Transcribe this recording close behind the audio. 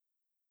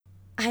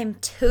I'm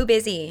too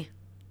busy.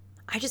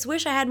 I just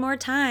wish I had more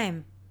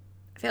time.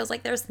 It feels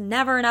like there's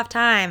never enough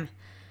time.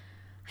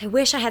 I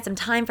wish I had some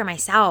time for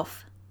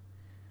myself.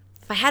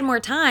 If I had more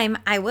time,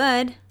 I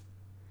would.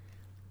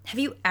 Have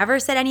you ever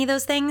said any of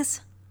those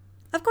things?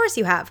 Of course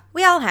you have.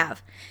 We all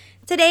have.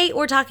 Today,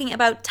 we're talking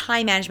about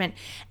time management,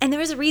 and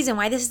there is a reason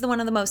why this is one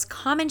of the most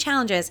common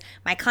challenges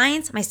my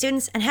clients, my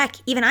students, and heck,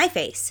 even I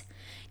face.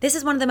 This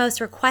is one of the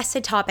most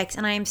requested topics,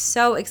 and I am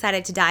so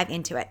excited to dive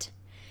into it.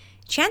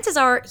 Chances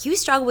are you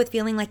struggle with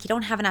feeling like you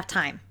don't have enough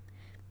time.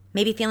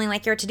 Maybe feeling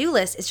like your to-do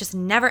list is just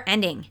never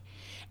ending.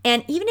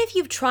 And even if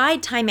you've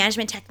tried time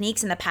management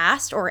techniques in the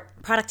past or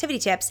productivity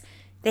tips,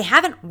 they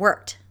haven't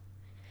worked.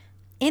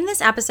 In this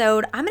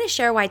episode, I'm going to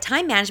share why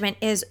time management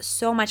is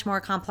so much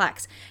more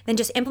complex than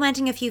just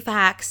implementing a few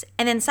hacks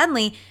and then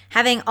suddenly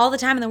having all the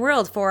time in the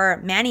world for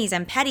manis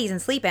and petties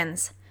and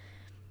sleep-ins.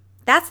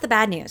 That's the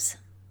bad news.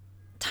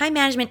 Time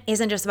management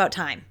isn't just about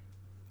time.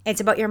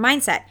 It's about your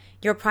mindset,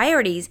 your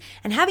priorities,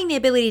 and having the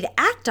ability to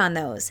act on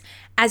those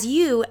as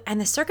you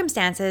and the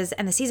circumstances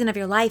and the season of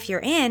your life you're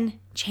in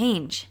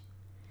change.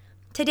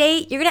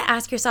 Today, you're going to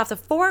ask yourself the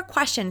 4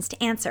 questions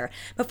to answer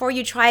before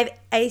you try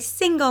a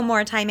single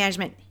more time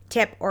management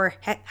tip or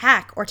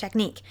hack or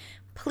technique.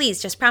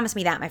 Please just promise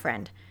me that, my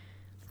friend.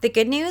 The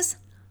good news?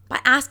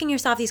 By asking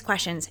yourself these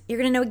questions, you're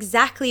going to know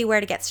exactly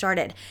where to get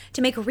started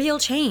to make real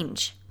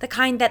change, the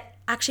kind that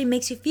actually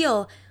makes you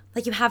feel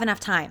like you have enough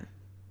time.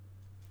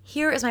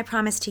 Here is my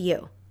promise to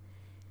you.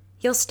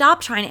 You'll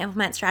stop trying to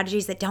implement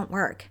strategies that don't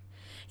work.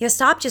 You'll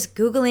stop just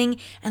Googling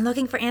and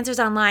looking for answers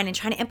online and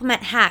trying to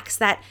implement hacks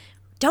that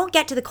don't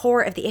get to the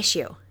core of the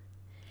issue.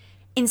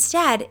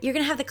 Instead, you're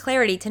going to have the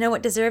clarity to know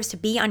what deserves to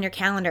be on your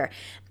calendar.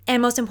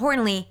 And most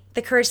importantly,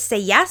 the courage to say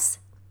yes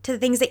to the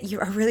things that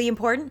are really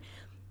important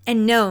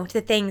and no to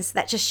the things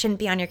that just shouldn't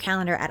be on your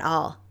calendar at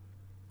all.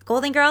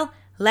 Golden Girl,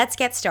 let's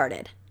get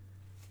started.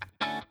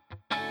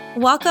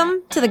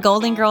 Welcome to the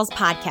Golden Girls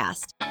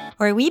podcast,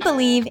 where we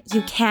believe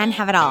you can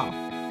have it all.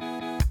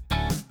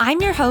 I'm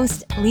your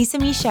host, Lisa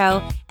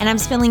Michaud, and I'm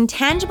spilling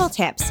tangible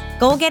tips,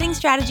 goal-getting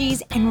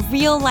strategies, and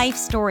real-life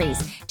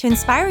stories to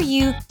inspire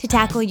you to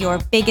tackle your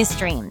biggest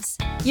dreams.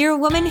 You're a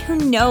woman who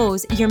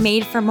knows you're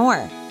made for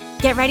more.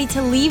 Get ready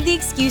to leave the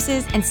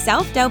excuses and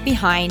self-doubt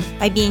behind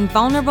by being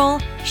vulnerable,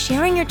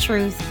 sharing your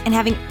truth, and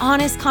having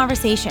honest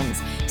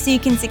conversations so you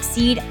can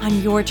succeed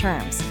on your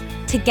terms.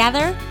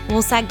 Together,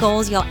 we'll set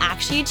goals you'll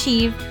actually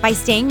achieve by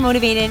staying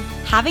motivated,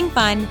 having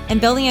fun, and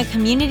building a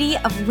community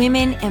of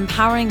women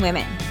empowering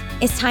women.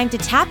 It's time to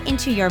tap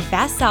into your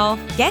best self,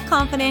 get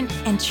confident,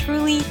 and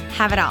truly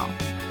have it all.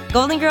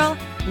 Golden Girl,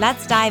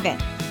 let's dive in.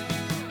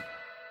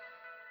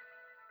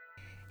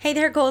 Hey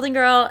there, Golden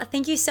Girl.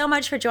 Thank you so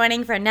much for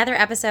joining for another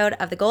episode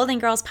of the Golden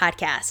Girls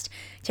podcast.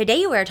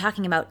 Today, we're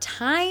talking about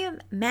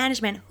time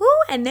management.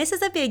 And this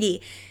is a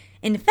biggie.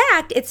 In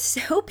fact, it's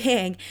so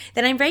big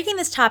that I'm breaking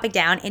this topic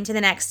down into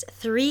the next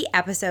 3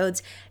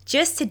 episodes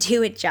just to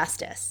do it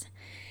justice.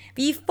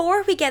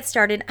 Before we get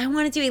started, I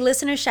want to do a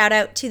listener shout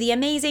out to the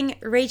amazing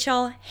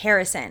Rachel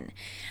Harrison.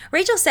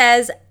 Rachel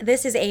says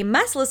this is a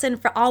must listen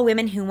for all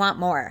women who want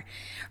more.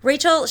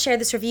 Rachel shared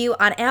this review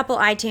on Apple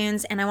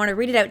iTunes, and I want to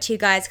read it out to you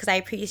guys because I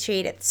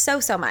appreciate it so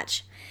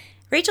much.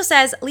 Rachel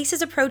says,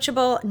 Lisa's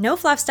approachable, no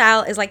fluff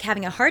style is like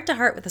having a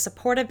heart-to-heart with a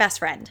supportive best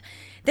friend.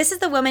 This is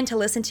the woman to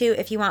listen to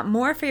if you want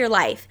more for your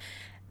life,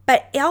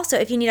 but also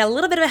if you need a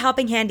little bit of a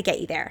helping hand to get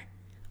you there.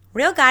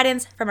 Real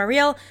guidance from a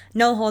real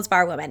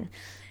no-holds-barred woman.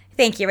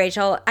 Thank you,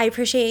 Rachel. I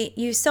appreciate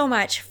you so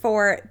much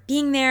for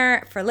being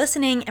there, for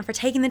listening, and for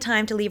taking the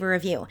time to leave a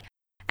review.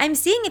 I'm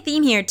seeing a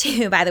theme here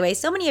too, by the way.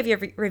 So many of your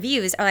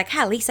reviews are like,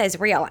 Lisa is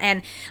real.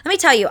 And let me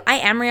tell you, I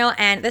am real.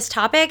 And this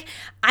topic,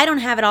 I don't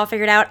have it all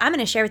figured out. I'm going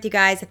to share with you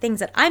guys the things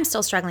that I'm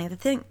still struggling with,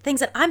 the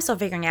things that I'm still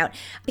figuring out,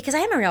 because I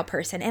am a real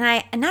person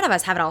and none of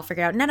us have it all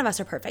figured out. None of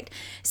us are perfect.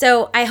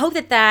 So I hope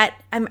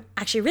that I'm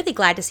actually really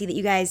glad to see that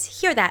you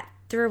guys hear that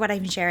through what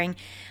I'm sharing.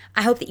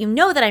 I hope that you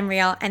know that I'm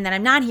real and that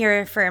I'm not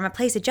here from a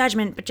place of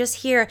judgment, but just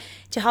here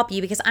to help you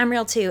because I'm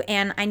real too.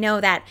 And I know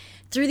that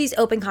through these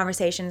open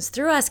conversations,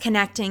 through us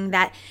connecting,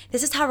 that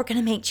this is how we're going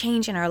to make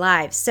change in our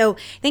lives. So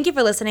thank you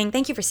for listening.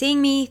 Thank you for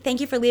seeing me.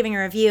 Thank you for leaving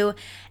a review.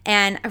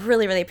 And I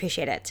really, really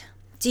appreciate it.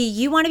 Do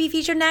you want to be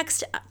featured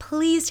next?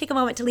 Please take a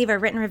moment to leave a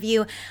written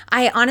review.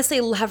 I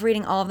honestly love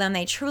reading all of them.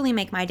 They truly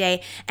make my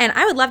day. And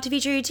I would love to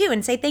feature you too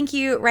and say thank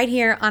you right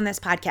here on this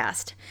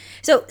podcast.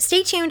 So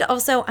stay tuned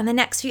also on the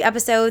next few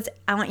episodes.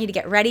 I want you to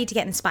get ready to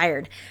get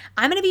inspired.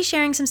 I'm going to be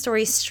sharing some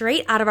stories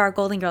straight out of our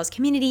Golden Girls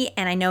community,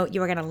 and I know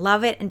you are going to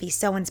love it and be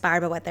so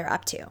inspired by what they're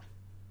up to.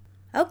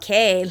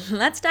 Okay,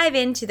 let's dive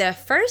into the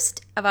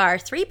first of our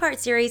 3-part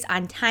series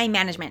on time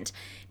management.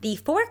 The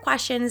 4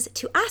 questions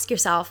to ask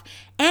yourself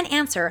and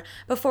answer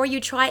before you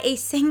try a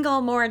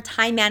single more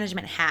time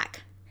management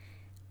hack.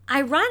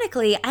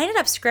 Ironically, I ended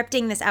up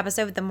scripting this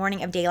episode the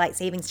morning of daylight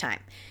savings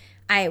time.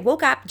 I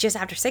woke up just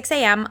after 6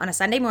 a.m. on a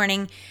Sunday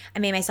morning. I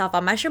made myself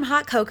a mushroom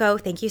hot cocoa,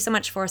 thank you so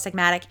much for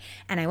Sigmatic,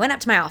 and I went up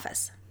to my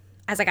office.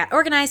 As I got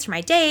organized for my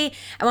day,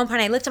 at one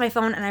point I looked at my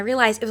phone and I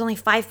realized it was only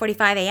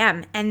 5:45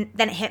 a.m. and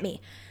then it hit me.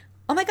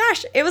 oh my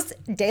gosh, it was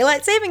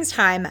daylight savings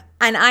time,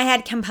 and I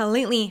had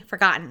completely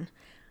forgotten.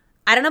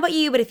 I don't know about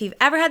you, but if you've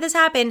ever had this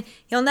happen,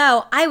 you'll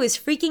know I was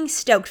freaking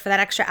stoked for that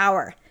extra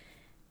hour.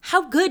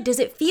 How good does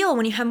it feel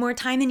when you have more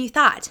time than you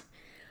thought?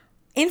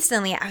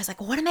 Instantly, I was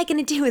like, what am I going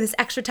to do with this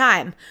extra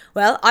time?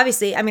 Well,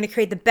 obviously, I'm going to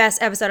create the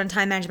best episode on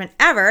time management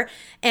ever.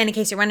 And in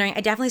case you're wondering,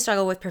 I definitely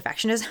struggle with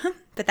perfectionism,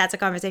 but that's a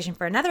conversation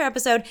for another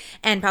episode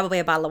and probably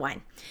a bottle of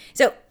wine.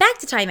 So back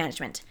to time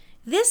management.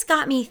 This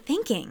got me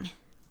thinking,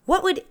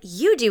 what would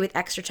you do with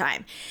extra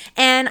time?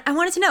 And I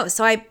wanted to know,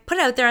 so I put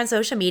it out there on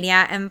social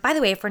media. And by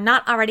the way, if we're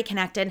not already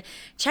connected,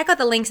 check out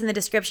the links in the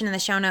description and the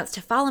show notes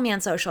to follow me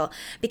on social,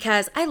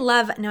 because I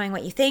love knowing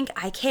what you think,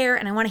 I care,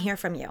 and I want to hear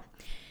from you.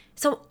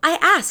 So I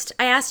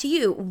asked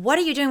you, what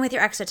are you doing with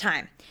your extra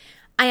time?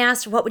 I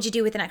asked, what would you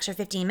do with an extra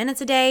 15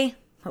 minutes a day?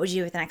 What would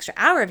you do with an extra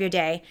hour of your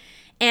day?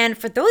 And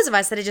for those of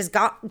us that had just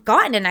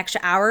gotten an extra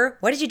hour,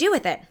 what did you do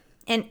with it?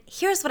 And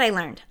here's what I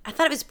learned. I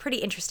thought it was pretty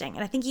interesting,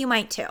 and I think you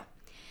might too.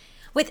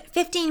 With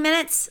 15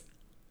 minutes,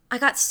 I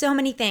got so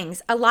many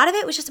things. A lot of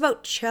it was just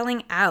about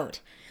chilling out.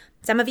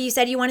 Some of you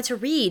said you wanted to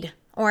read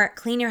or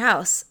clean your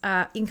house.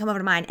 You can come over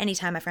to mine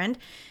anytime, my friend.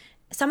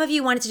 Some of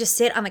you wanted to just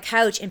sit on the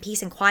couch in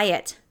peace and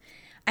quiet.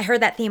 I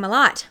heard that theme a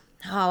lot.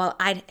 Oh, well,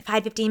 if I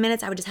had 15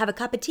 minutes, I would just have a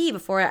cup of tea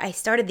before I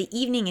started the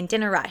evening and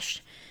dinner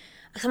rush.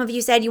 Some of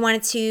you said you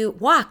wanted to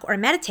walk or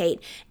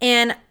meditate,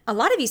 and a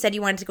lot of you said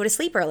you wanted to go to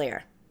sleep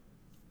earlier.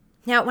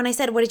 Now, when I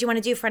said, what did you want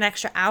to do for an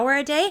extra hour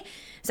a day?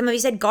 Some of you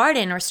said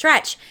garden or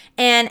stretch,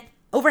 and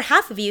over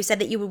half of you said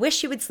that you would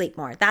wish you would sleep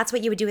more. That's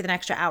what you would do with an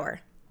extra hour.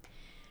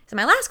 So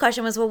my last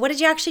question was, well, what did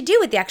you actually do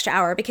with the extra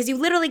hour? Because you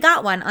literally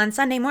got one on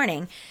Sunday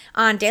morning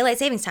on daylight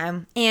savings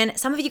time. And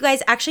some of you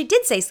guys actually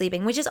did say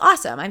sleeping, which is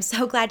awesome. I'm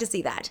so glad to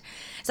see that.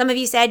 Some of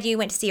you said you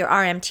went to see your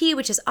RMT,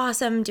 which is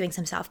awesome, doing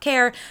some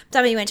self-care.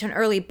 Some of you went to an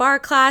early bar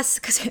class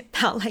because it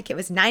felt like it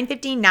was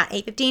 9:15, not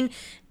 8:15.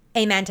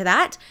 Amen to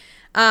that.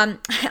 I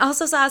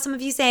also saw some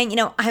of you saying,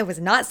 I was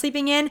not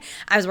sleeping in.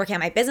 I was working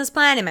on my business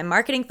plan and my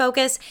marketing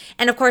focus.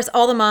 And of course,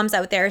 all the moms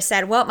out there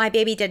said, well, my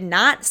baby did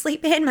not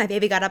sleep in. My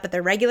baby got up at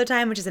the regular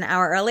time, which is an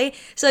hour early.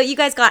 So you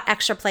guys got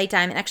extra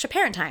playtime and extra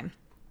parent time.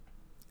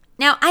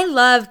 Now, I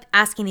love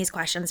asking these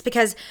questions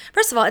because,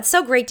 first of all, it's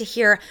so great to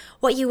hear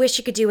what you wish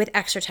you could do with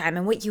extra time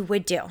and what you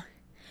would do.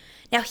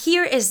 Now,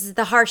 here is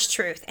the harsh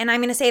truth. And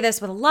I'm going to say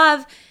this with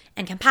love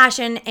and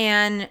compassion,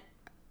 and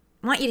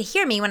I want you to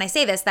hear me when I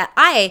say this, that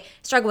I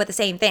struggle with the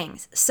same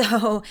things.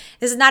 So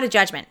this is not a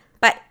judgment,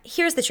 but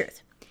here's the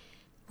truth.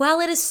 While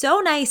it is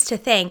so nice to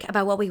think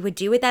about what we would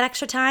do with that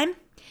extra time,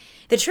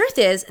 the truth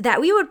is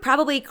that we would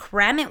probably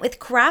cram it with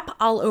crap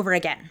all over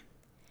again.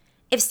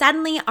 If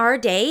suddenly our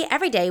day,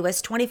 every day, was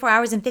 24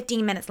 hours and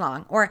 15 minutes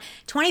long, or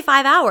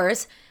 25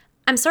 hours,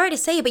 I'm sorry to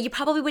say, but you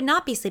probably would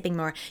not be sleeping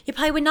more. You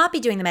probably would not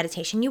be doing the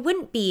meditation. You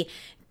wouldn't be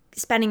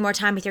spending more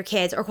time with your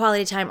kids or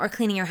quality time or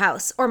cleaning your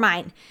house or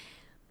mine.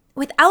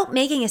 Without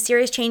making a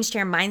serious change to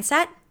your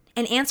mindset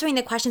and answering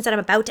the questions that I'm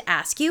about to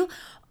ask you,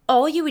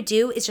 all you would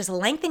do is just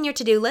lengthen your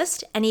to-do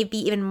list and you'd be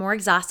even more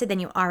exhausted than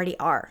you already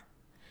are.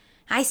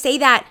 I say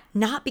that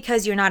not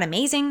because you're not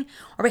amazing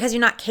or because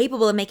you're not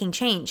capable of making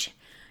change.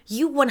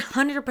 You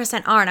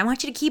 100% are, and I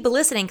want you to keep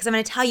listening because I'm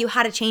going to tell you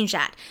how to change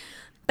that.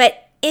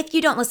 But if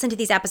you don't listen to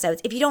these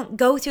episodes, if you don't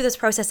go through this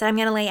process that I'm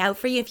going to lay out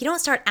for you, if you don't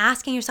start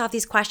asking yourself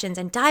these questions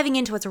and diving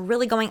into what's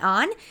really going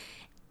on,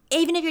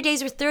 even if your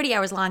days were 30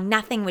 hours long,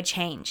 nothing would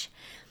change.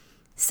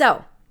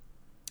 So,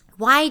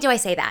 why do I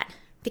say that?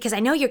 Because I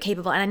know you're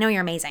capable and I know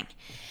you're amazing.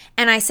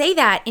 And I say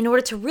that in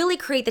order to really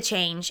create the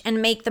change and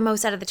make the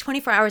most out of the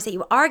 24 hours that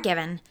you are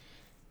given,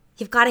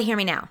 you've got to hear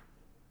me now.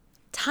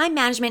 Time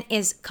management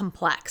is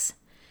complex.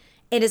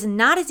 It is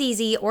not as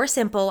easy or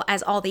simple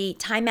as all the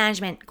time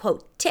management,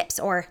 quote, tips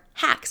or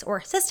hacks or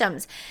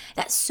systems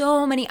that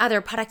so many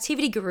other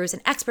productivity gurus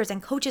and experts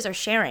and coaches are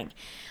sharing.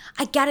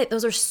 I get it.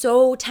 Those are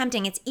so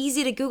tempting. It's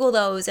easy to Google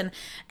those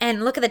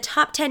and look at the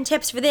top 10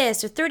 tips for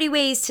this or 30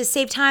 ways to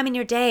save time in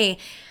your day.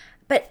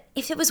 But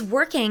if it was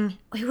working,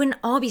 we wouldn't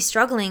all be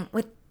struggling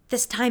with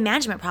this time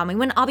management problem. We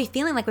wouldn't all be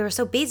feeling like we were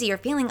so busy or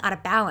feeling out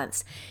of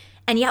balance.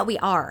 And yet we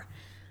are.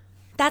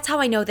 That's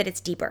how I know that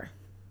it's deeper.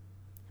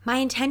 My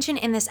intention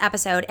in this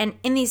episode and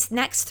in these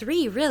next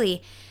 3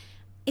 really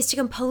is to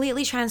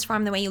completely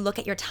transform the way you look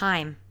at your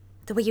time,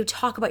 the way you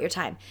talk about your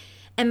time,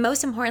 and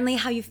most importantly,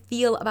 how you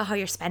feel about how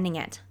you're spending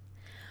it.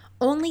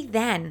 Only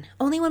then,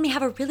 only when we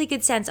have a really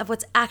good sense of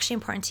what's actually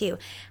important to you,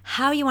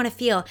 how you want to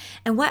feel,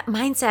 and what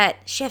mindset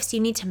shifts you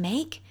need to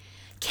make,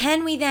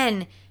 can we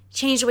then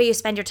change the way you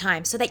spend your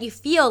time so that you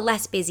feel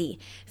less busy,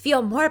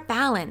 feel more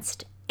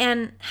balanced,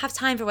 and have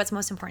time for what's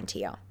most important to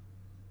you.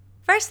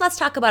 First, let's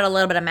talk about a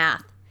little bit of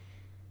math.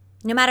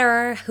 No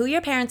matter who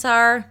your parents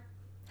are,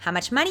 how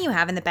much money you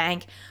have in the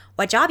bank,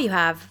 what job you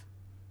have,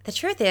 the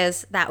truth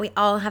is that we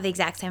all have the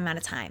exact same amount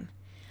of time.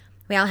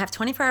 We all have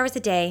 24 hours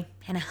a day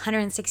and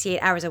 168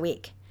 hours a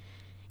week.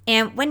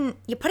 And when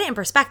you put it in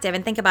perspective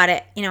and think about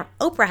it,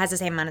 Oprah has the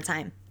same amount of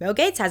time. Bill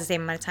Gates has the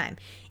same amount of time.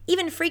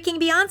 Even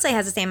freaking Beyonce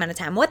has the same amount of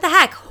time. What the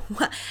heck?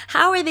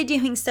 How are they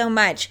doing so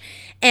much?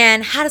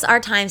 And how does our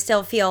time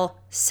still feel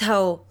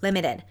so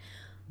limited?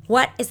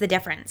 What is the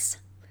difference?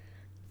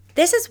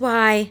 This is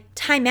why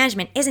time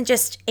management isn't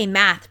just a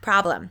math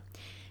problem.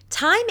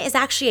 Time is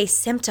actually a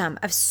symptom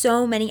of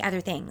so many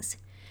other things.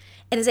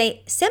 It is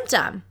a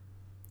symptom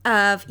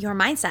of your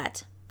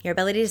mindset, your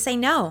ability to say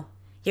no,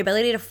 your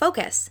ability to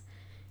focus,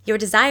 your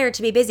desire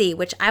to be busy,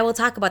 which I will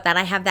talk about that.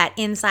 I have that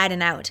inside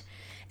and out.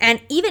 And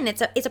even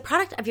it's a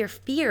product of your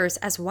fears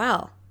as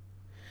well.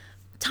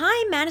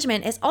 Time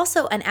management is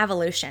also an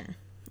evolution.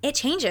 It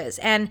changes.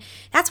 And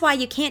that's why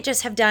you can't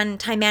just have done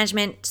time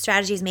management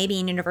strategies maybe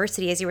in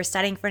university as you were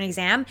studying for an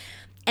exam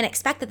and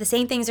expect that the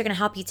same things are going to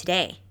help you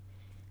today.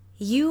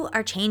 You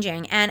are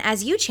changing. And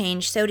as you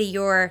change, so do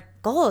your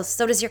goals,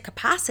 so does your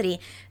capacity,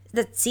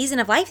 the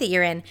season of life that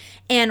you're in.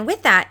 And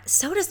with that,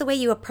 so does the way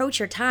you approach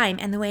your time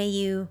and the way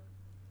you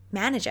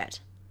manage it.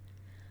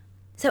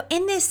 So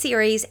in this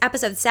series,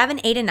 episodes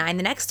 7, 8, and 9,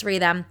 the next 3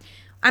 of them,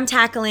 I'm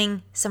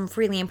tackling some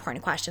really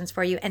important questions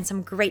for you and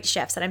some great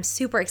shifts that I'm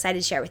super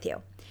excited to share with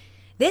you.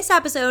 This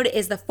episode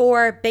is the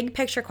 4 big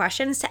picture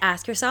questions to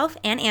ask yourself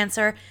and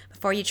answer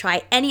before you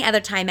try any other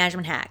time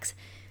management hacks.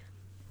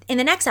 In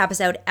the next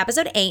episode,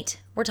 episode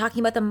 8, we're talking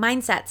about the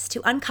mindsets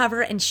to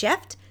uncover and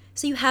shift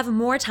so you have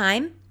more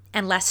time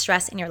and less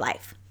stress in your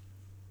life.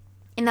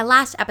 In the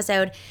last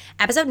episode,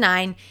 episode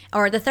 9,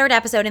 or the 3rd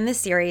episode in this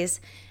series,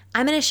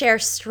 I'm going to share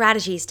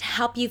strategies to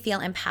help you feel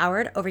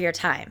empowered over your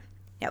time.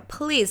 Now,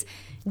 please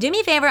do me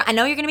a favor. I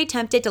know you're going to be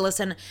tempted to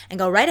listen and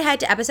go right ahead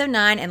to episode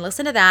 9 and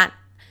listen to that.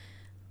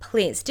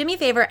 Please do me a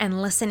favor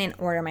and listen in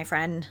order, my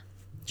friend.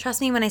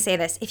 Trust me when I say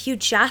this. If you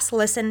just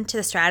listen to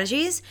the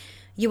strategies,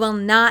 you will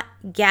not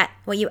get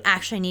what you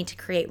actually need to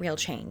create real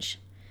change.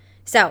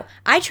 So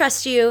I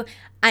trust you.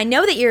 I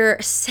know that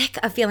you're sick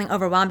of feeling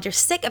overwhelmed. You're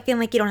sick of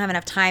feeling like you don't have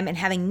enough time and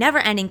having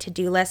never-ending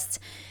to-do lists.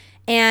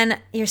 And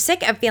you're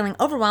sick of feeling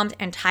overwhelmed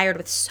and tired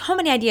with so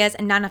many ideas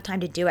and not enough time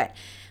to do it.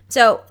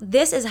 So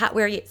this is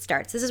where it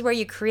starts. This is where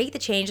you create the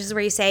change. This is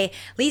where you say,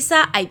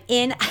 Lisa, I'm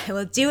in. I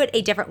will do it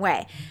a different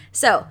way.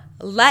 So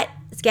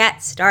let's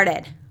get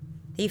started.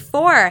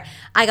 Before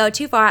I go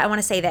too far, I want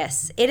to say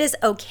this. It is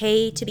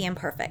okay to be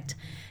imperfect.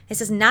 This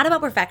is not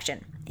about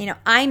perfection.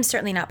 I'm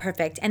certainly not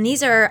perfect. And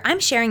I'm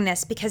sharing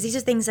this because these are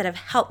things that have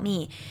helped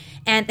me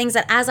and things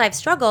that as I've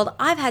struggled,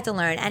 I've had to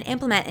learn and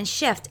implement and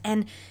shift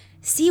and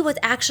see what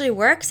actually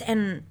works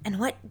and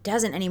what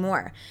doesn't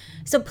anymore.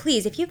 So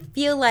please, if you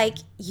feel like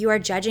you are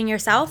judging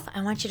yourself,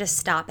 I want you to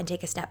stop and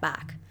take a step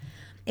back.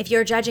 If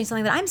you're judging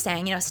something that I'm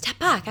saying, step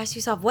back, ask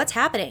yourself what's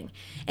happening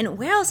and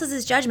where else is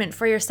this judgment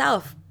for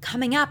yourself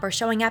coming up or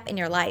showing up in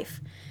your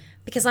life?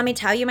 Because let me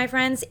tell you, my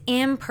friends,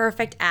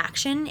 imperfect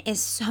action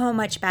is so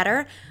much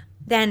better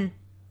than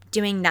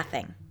doing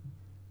nothing.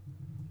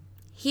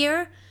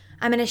 Here,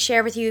 I'm going to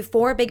share with you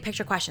 4 big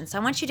picture questions. So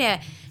I want you to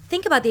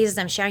think about these as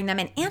I'm sharing them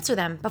and answer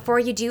them before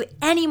you do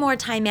any more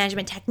time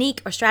management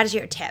technique or strategy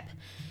or tip.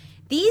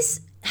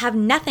 These have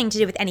nothing to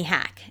do with any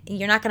hack.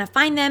 You're not going to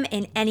find them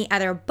in any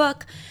other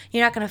book.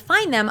 You're not going to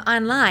find them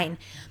online.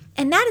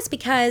 And that is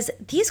because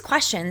these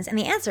questions and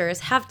the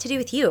answers have to do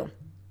with you.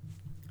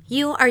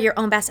 You are your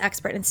own best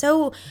expert. And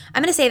so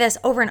I'm going to say this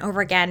over and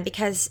over again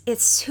because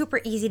it's super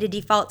easy to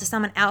default to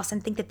someone else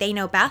and think that they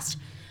know best.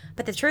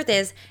 But the truth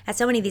is that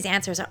so many of these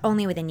answers are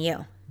only within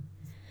you.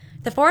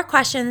 The 4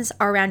 questions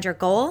are around your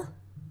goal,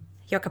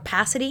 your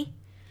capacity,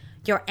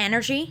 your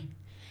energy,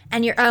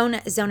 and your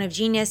own zone of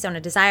genius, zone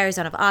of desire,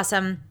 zone of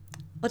awesome.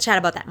 We'll chat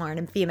about that more in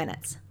a few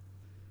minutes.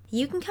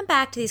 You can come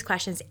back to these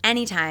questions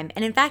anytime.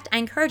 And in fact, I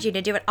encourage you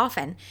to do it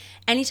often.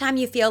 Anytime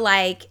you feel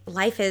like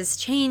life has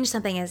changed,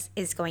 something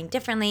is going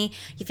differently,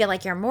 you feel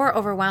like you're more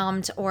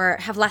overwhelmed or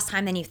have less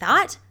time than you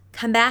thought,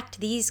 come back to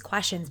these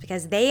questions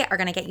because they are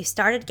going to get you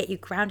started, get you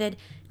grounded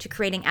to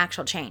creating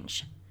actual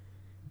change.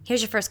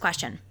 Here's your first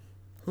question.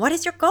 What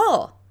is your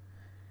goal?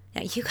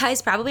 Now, you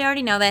guys probably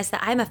already know this,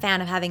 that I'm a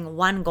fan of having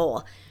one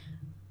goal.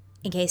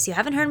 In case you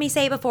haven't heard me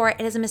say it before,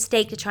 it is a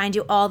mistake to try and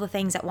do all the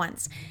things at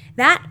once.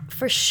 That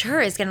for sure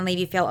is going to leave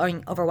you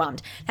feeling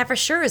overwhelmed. That for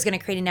sure is going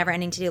to create a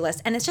never-ending to-do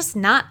list, and it's just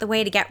not the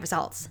way to get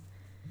results.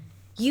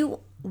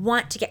 You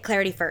want to get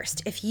clarity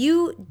first. If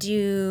you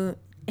do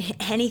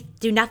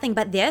nothing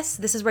but this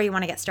is where you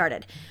want to get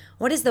started.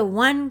 What is the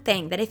one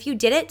thing that if you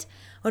did it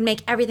would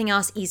make everything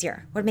else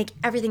easier, would make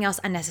everything else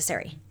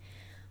unnecessary?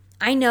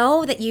 I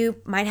know that you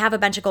might have a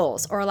bunch of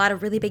goals or a lot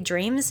of really big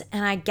dreams,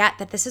 and I get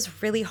that this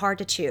is really hard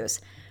to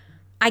choose.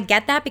 I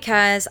get that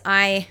because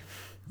I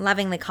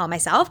lovingly call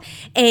myself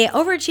a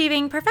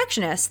overachieving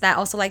perfectionist that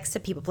also likes to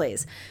people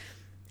please.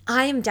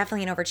 I am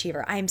definitely an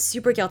overachiever. I am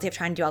super guilty of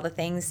trying to do all the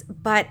things,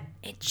 but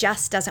it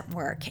just doesn't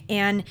work.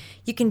 And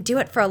you can do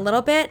it for a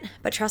little bit,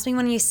 but trust me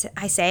when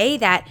I say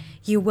that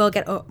you will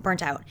get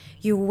burnt out.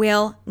 You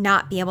will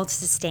not be able to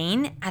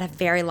sustain at a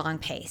very long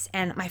pace.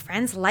 And my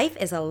friends, life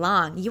is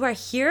long. You are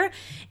here.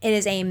 It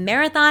is a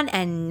marathon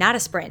and not a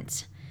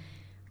sprint.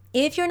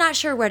 If you're not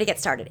sure where to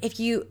get started, if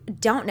you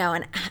don't know,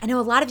 and I know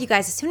a lot of you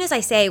guys, as soon as I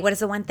say what is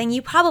the one thing,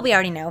 you probably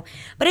already know,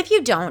 but if you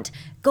don't,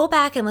 go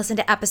back and listen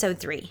to episode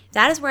 3.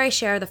 That is where I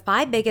share the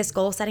 5 biggest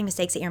goal-setting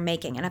mistakes that you're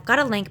making, and I've got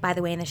a link, by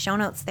the way, in the show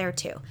notes there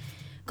too.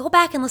 Go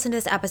back and listen to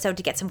this episode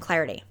to get some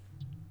clarity.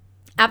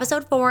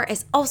 Episode 4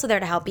 is also there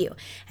to help you,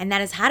 and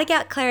that is how to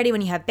get clarity when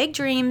you have big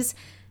dreams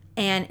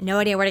and no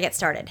idea where to get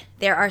started.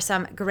 There are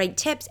some great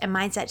tips and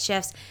mindset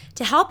shifts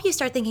to help you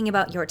start thinking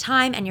about your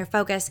time and your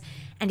focus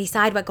and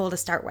decide what goal to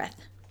start with.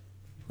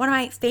 One of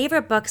my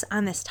favorite books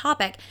on this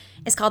topic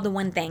is called The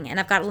One Thing, and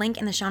I've got a link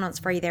in the show notes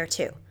for you there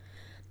too.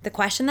 The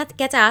question that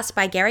gets asked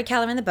by Gary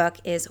Keller in the book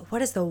is,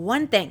 what is the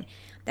one thing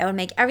that would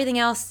make everything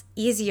else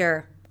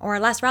easier or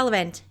less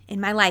relevant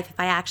in my life if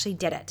I actually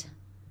did it?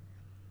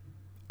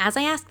 As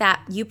I ask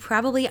that, you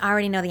probably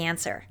already know the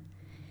answer.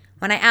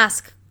 When I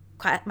ask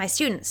my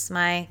students,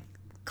 my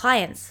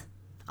clients,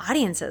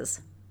 audiences,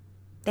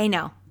 they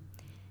know.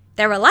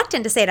 They're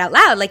reluctant to say it out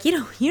loud. Like, you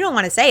don't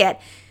want to say it.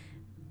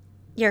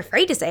 You're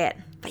afraid to say it,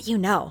 but you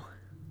know.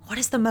 What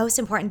is the most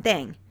important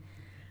thing?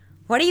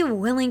 What are you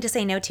willing to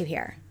say no to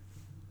here?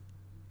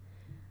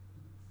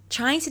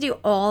 Trying to do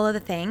all of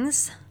the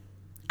things,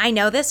 I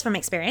know this from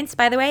experience,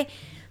 by the way,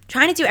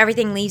 trying to do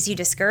everything leaves you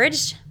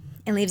discouraged,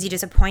 it leaves you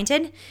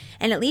disappointed,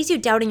 and it leaves you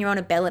doubting your own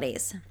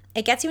abilities.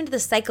 It gets you into the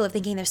cycle of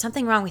thinking there's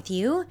something wrong with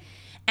you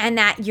and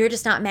that you're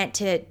just not meant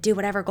to do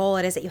whatever goal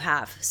it is that you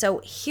have. So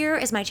here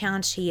is my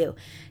challenge to you,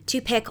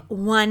 to pick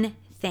one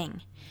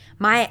thing.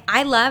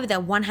 I love the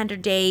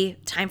 100-day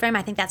time frame.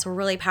 I think that's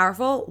really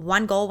powerful.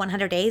 One goal,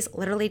 100 days.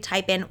 Literally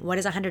type in what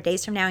is 100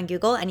 days from now in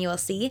Google and you will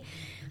see.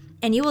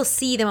 And you will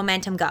see the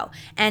momentum go.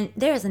 And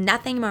there is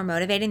nothing more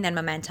motivating than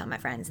momentum, my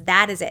friends.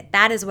 That is it.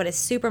 That is what is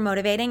super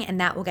motivating, and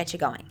that will get you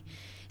going.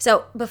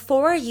 So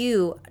before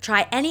you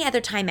try any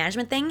other time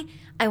management thing,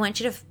 I want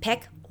you to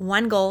pick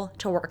one goal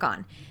to work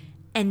on,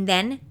 and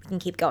then we can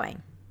keep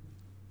going.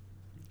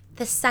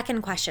 The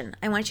second question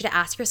I want you to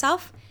ask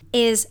yourself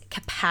is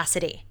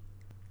capacity.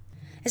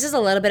 This is a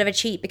little bit of a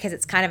cheat because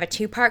it's kind of a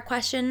two-part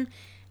question,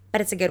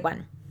 but it's a good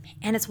one.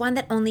 And it's one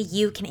that only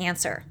you can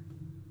answer.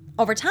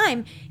 Over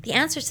time, the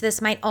answers to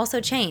this might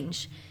also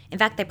change. In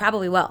fact, they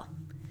probably will.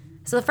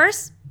 So the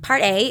first,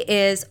 part A,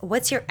 is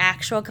what's your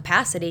actual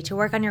capacity to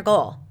work on your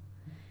goal?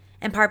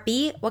 And part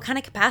B, what kind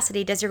of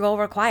capacity does your goal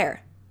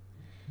require?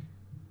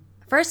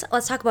 First,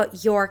 let's talk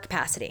about your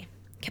capacity.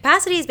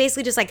 Capacity is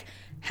basically just like,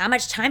 how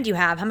much time do you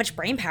have? How much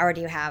brain power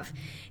do you have?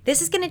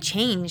 This is going to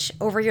change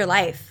over your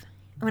life.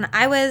 When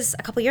I was,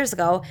 a couple years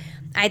ago,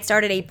 I had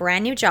started a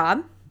brand new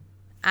job.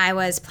 I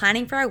was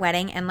planning for a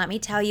wedding, and let me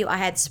tell you, I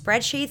had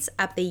spreadsheets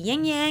up the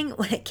yin-yang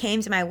when it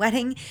came to my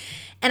wedding,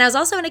 and I was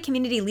also in a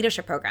community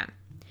leadership program.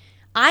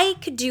 I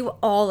could do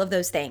all of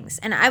those things,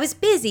 and I was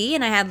busy,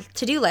 and I had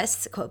to-do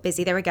lists, quote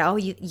busy, there we go,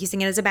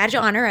 using it as a badge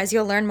of honor, as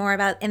you'll learn more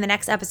about in the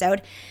next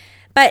episode.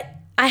 But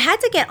I had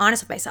to get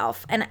honest with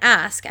myself and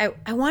ask,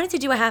 I wanted to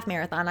do a half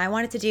marathon. I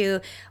wanted to do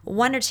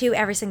 1 or 2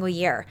 every single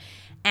year.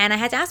 And I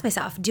had to ask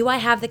myself, do I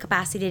have the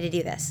capacity to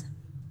do this?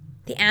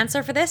 The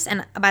answer for this,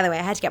 and by the way,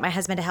 I had to get my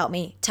husband to help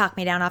me talk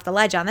me down off the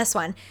ledge on this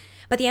one,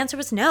 but the answer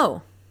was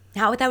no.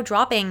 Not without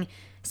dropping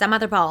some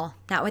other ball,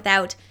 not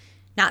without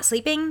not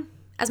sleeping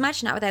as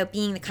much, not without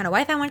being the kind of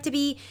wife I wanted to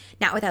be,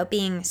 not without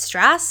being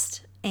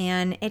stressed,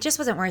 and it just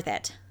wasn't worth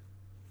it.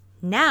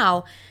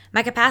 Now,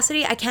 my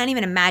capacity, I can't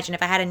even imagine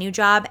if I had a new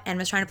job and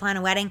was trying to plan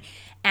a wedding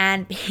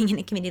and being in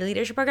a community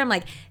leadership program,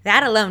 like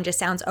that alone just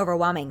sounds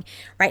overwhelming.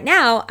 Right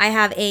now, I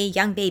have a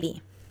young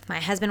baby. My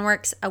husband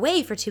works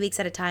away for 2 weeks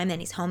at a time, then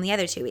he's home the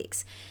other 2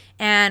 weeks.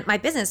 And my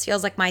business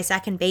feels like my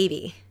second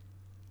baby.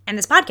 And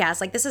this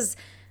podcast, like this is,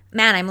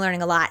 man, I'm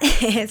learning a lot.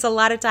 It's a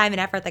lot of time and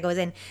effort that goes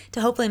in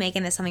to hopefully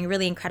making this something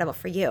really incredible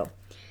for you.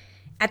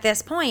 At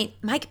this point,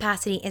 my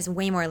capacity is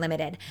way more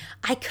limited.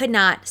 I could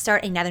not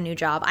start another new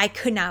job. I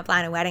could not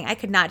plan a wedding. I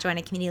could not join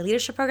a community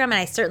leadership program,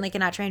 and I certainly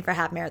cannot train for a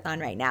half marathon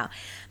right now.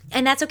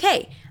 And that's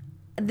okay.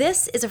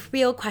 This is a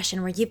real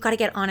question where you've got to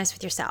get honest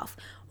with yourself.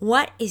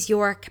 What is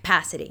your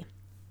capacity?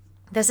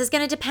 This is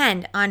going to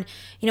depend on,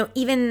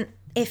 even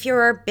if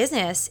your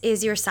business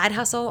is your side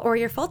hustle or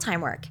your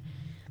full-time work.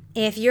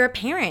 If you're a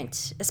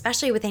parent,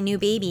 especially with a new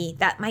baby,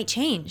 that might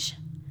change.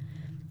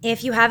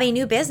 If you have a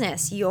new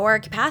business, your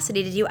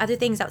capacity to do other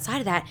things outside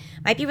of that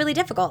might be really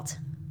difficult.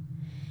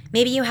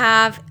 Maybe you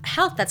have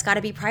health that's got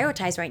to be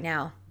prioritized right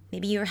now.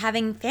 Maybe you're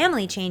having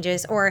family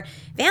changes or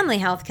family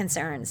health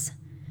concerns.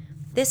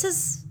 This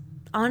is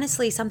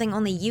honestly something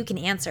only you can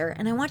answer,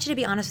 and I want you to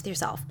be honest with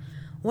yourself.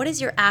 What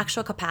is your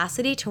actual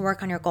capacity to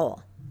work on your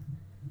goal?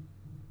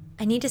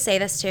 I need to say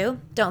this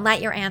too. Don't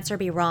let your answer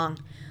be wrong.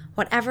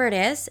 Whatever it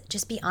is,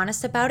 just be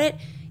honest about it.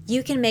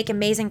 You can make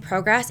amazing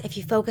progress if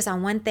you focus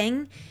on one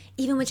thing,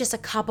 even with just a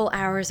couple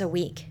hours a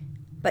week.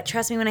 But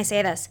trust me when I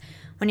say this,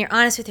 when you're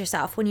honest with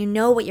yourself, when you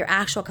know what your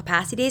actual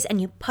capacity is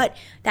and you put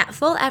that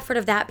full effort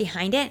of that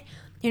behind it,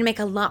 you're gonna make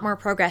a lot more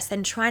progress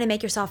than trying to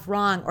make yourself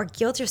wrong or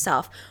guilt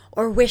yourself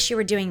or wish you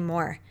were doing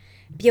more.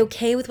 Be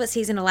okay with what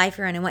season of life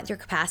you're in and what your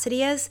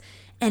capacity is,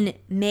 and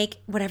make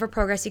whatever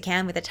progress you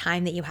can with the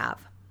time that you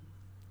have.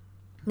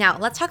 Now,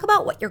 let's talk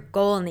about what your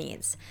goal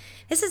needs.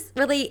 This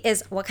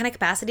is what kind of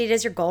capacity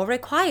does your goal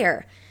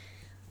require?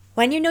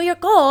 When you know your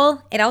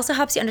goal, it also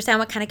helps you understand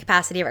what kind of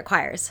capacity it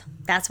requires.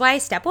 That's why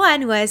step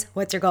 1 was,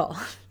 what's your goal?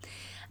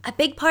 A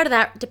big part of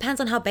that depends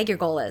on how big your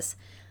goal is.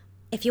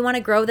 If you want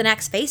to grow the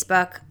next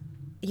Facebook,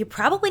 you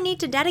probably need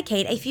to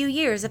dedicate a few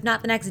years, if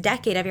not the next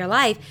decade of your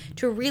life,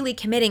 to really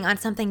committing on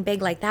something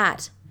big like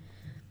that.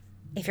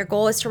 If your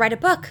goal is to write a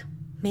book,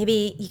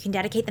 maybe you can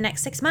dedicate the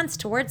next 6 months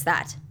towards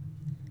that.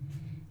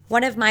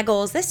 One of my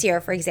goals this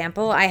year, for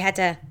example, I had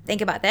to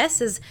think about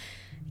this, is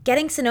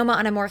getting Sonoma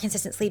on a more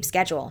consistent sleep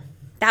schedule.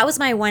 That was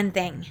my one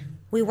thing.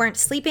 We weren't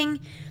sleeping,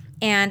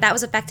 and that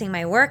was affecting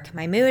my work,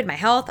 my mood, my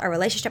health, our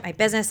relationship, my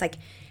business. Like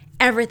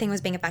everything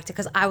was being affected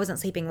because I wasn't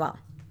sleeping well.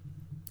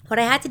 What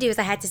I had to do is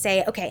I had to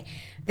say, okay,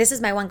 this is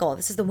my one goal.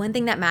 This is the one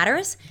thing that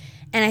matters.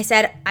 And I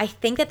said, I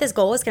think that this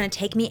goal is going to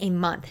take me a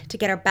month to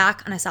get her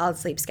back on a solid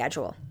sleep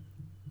schedule.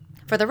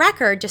 For the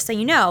record, just so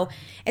you know,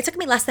 it took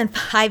me less than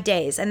 5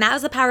 days. And that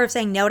was the power of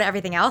saying no to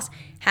everything else,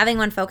 having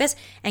one focus,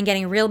 and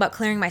getting real about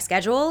clearing my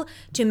schedule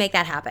to make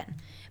that happen.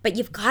 But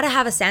you've got to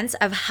have a sense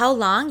of how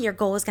long your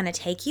goal is going to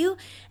take you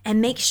and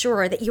make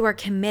sure that you are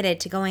committed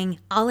to going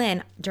all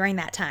in during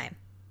that time.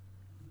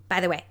 By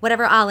the way,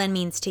 whatever all in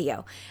means to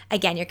you.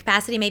 Again, your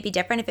capacity may be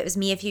different if it was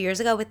me a few years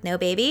ago with no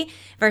baby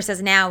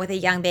versus now with a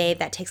young babe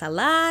that takes a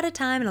lot of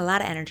time and a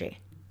lot of energy.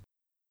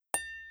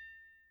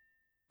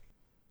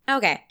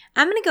 Okay,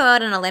 I'm going to go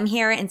out on a limb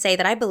here and say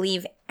that I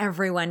believe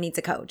everyone needs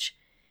a coach.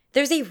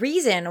 There's a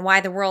reason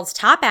why the world's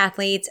top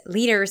athletes,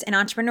 leaders, and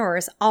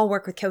entrepreneurs all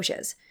work with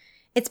coaches.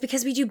 It's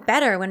because we do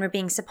better when we're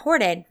being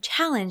supported,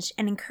 challenged,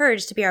 and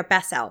encouraged to be our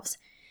best selves.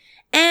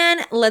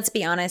 And let's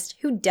be honest,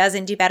 who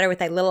doesn't do better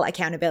with a little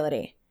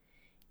accountability?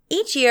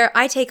 Each year,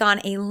 I take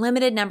on a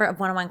limited number of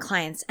one-on-one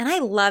clients, and I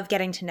love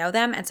getting to know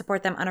them and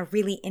support them on a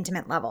really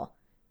intimate level.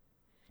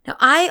 Now,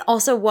 I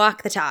also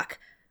walk the talk.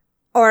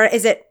 Or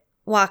is it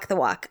walk the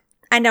walk?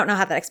 I don't know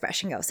how that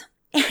expression goes.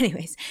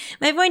 Anyways,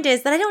 my point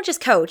is that I don't just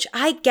coach,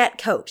 I get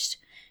coached.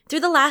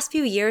 Through the last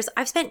few years,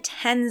 I've spent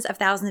tens of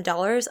thousands of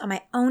dollars on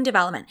my own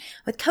development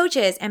with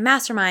coaches and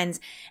masterminds,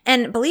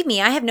 and believe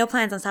me, I have no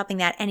plans on stopping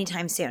that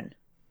anytime soon.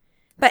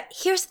 But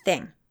here's the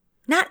thing.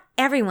 Not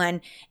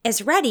everyone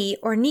is ready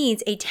or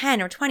needs a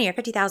 $10,000 or $20,000 or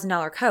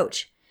 $50,000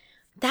 coach.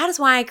 That is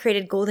why I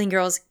created Golden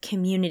Girls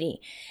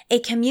Community, a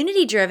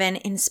community-driven,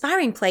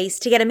 inspiring place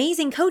to get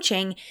amazing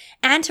coaching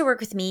and to work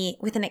with me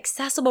with an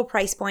accessible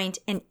price point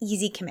and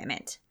easy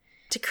commitment.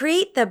 To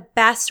create the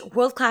best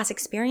world-class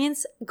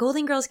experience,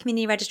 Golden Girls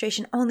Community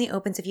registration only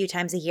opens a few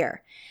times a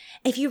year.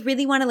 If you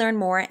really want to learn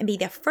more and be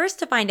the first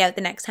to find out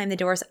the next time the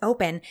doors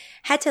open,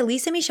 head to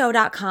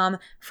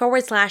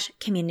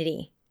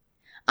lisamichaud.com/community.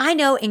 I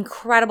know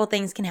incredible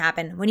things can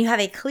happen when you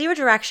have a clear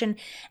direction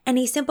and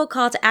a simple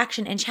call to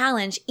action and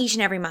challenge each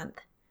and every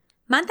month.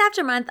 Month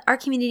after month, our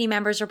community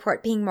members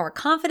report being more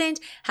confident,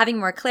 having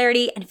more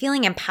clarity, and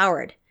feeling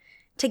empowered.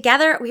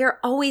 Together, we are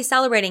always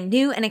celebrating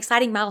new and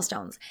exciting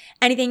milestones,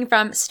 anything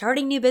from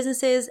starting new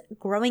businesses,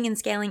 growing and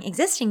scaling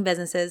existing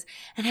businesses,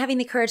 and having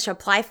the courage to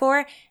apply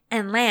for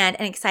and land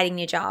an exciting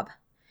new job.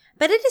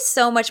 But it is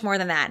so much more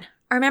than that.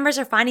 Our members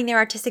are finding their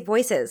artistic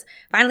voices,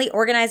 finally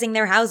organizing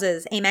their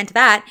houses, amen to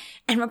that,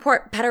 and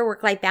report better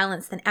work-life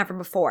balance than ever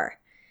before.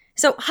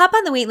 So hop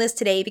on the waitlist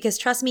today because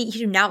trust me, you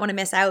do not want to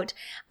miss out.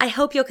 I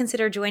hope you'll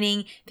consider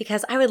joining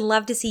because I would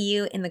love to see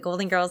you in the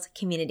Golden Girls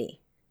community.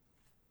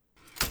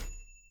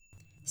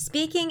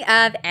 Speaking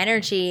of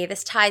energy,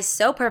 this ties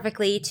so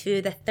perfectly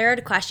to the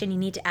third question you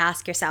need to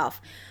ask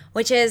yourself,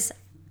 which is,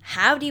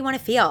 how do you want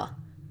to feel?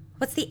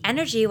 What's the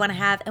energy you want to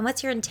have and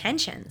what's your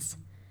intentions?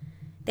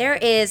 There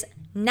is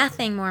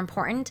nothing more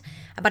important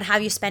about how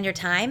you spend your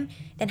time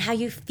than how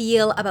you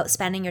feel about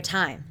spending your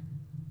time.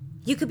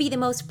 You could be the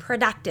most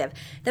productive,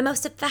 the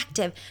most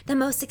effective, the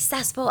most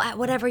successful at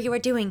whatever you are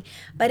doing,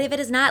 but if it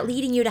is not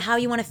leading you to how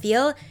you want to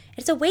feel,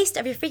 it's a waste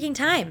of your freaking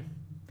time.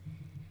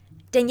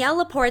 Danielle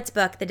Laporte's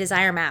book, The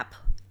Desire Map,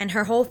 and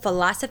her whole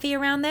philosophy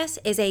around this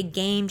is a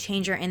game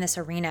changer in this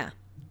arena.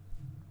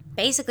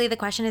 Basically, the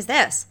question is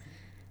this: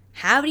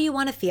 how do you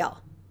want to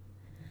feel?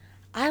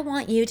 I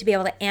want you to be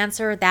able to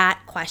answer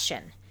that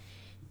question.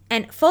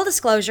 And full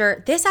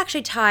disclosure, this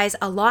actually ties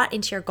a lot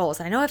into your goals.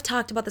 And I know I've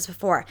talked about this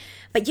before,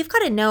 but you've got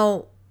to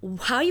know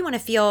how you want to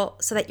feel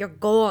so that your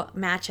goal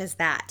matches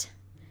that.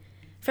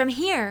 From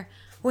here,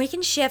 we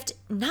can shift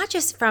not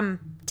just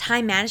from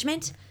time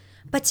management,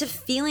 but to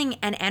feeling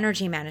and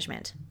energy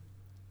management.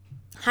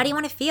 How do you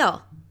want to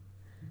feel?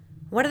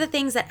 What are the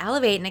things that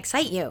elevate and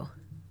excite you?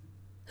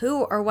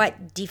 Who or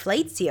what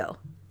deflates you?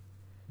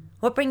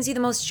 What brings you the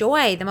most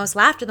joy, the most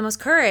laughter, the most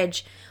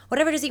courage,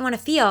 whatever it is that you want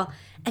to feel,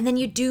 and then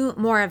you do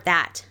more of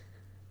that.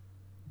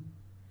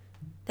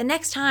 The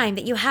next time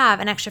that you have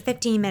an extra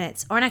 15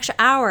 minutes or an extra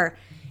hour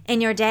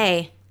in your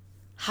day,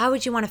 how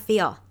would you want to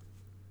feel?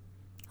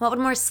 What would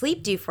more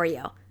sleep do for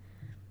you?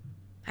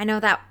 I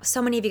know that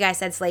so many of you guys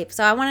said sleep,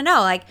 so I want to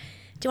know,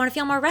 do you want to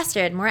feel more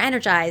rested, more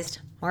energized,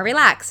 more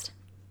relaxed?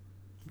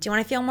 Do you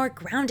want to feel more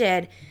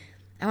grounded?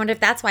 I wonder if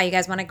that's why you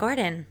guys want to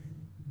garden.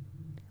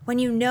 When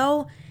you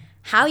know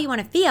how you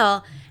want to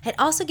feel, it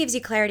also gives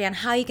you clarity on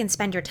how you can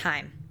spend your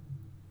time.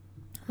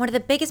 One of the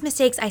biggest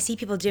mistakes I see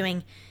people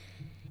doing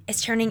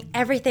is turning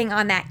everything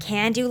on that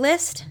can-do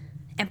list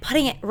and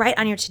putting it right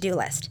on your to-do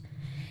list.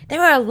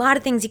 There are a lot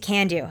of things you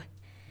can do.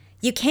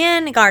 You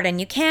can garden,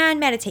 you can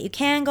meditate, you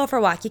can go for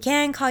a walk, you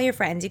can call your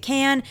friends, you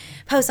can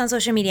post on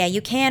social media,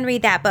 you can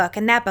read that book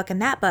and that book and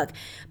that book.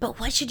 But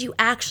what should you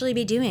actually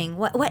be doing?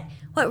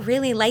 What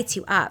really lights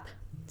you up?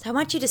 So I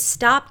want you to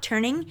stop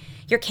turning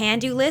your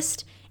can-do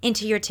list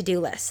into your to-do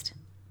list.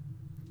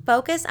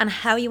 Focus on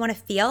how you want to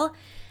feel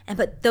and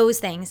put those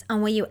things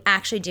on what you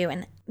actually do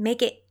and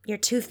make it your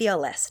to-feel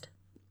list.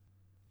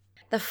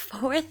 The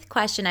fourth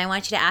question I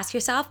want you to ask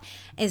yourself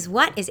is,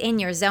 what is in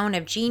your zone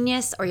of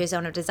genius or your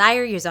zone of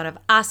desire, your zone of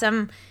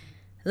awesome?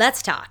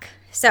 Let's talk.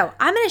 So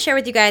I'm going to share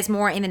with you guys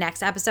more in the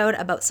next episode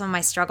about some of my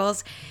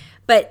struggles,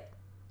 but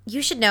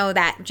you should know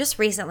that just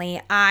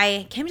recently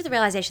I came to the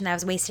realization that I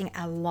was wasting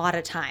a lot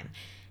of time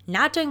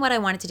not doing what I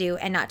wanted to do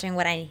and not doing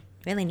what I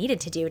really needed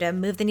to do to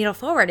move the needle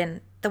forward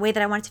in the way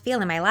that I wanted to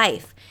feel in my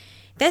life.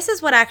 This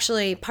is what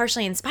actually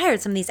partially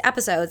inspired some of these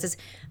episodes, is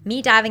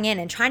me diving in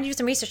and trying to do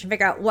some research and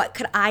figure out what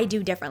could I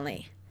do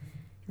differently.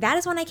 That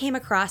is when I came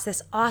across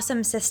this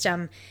awesome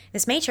system,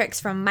 this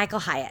matrix from Michael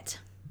Hyatt.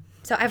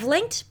 So I've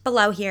linked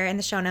below here in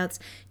the show notes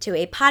to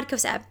a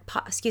podcast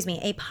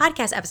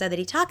episode that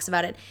he talks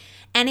about it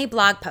and a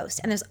blog post.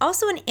 And there's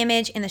also an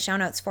image in the show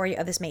notes for you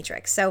of this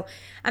matrix. So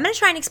I'm going to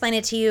try and explain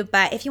it to you,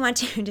 but if you want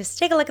to, just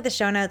take a look at the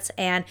show notes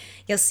and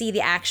you'll see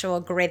the actual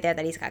grid there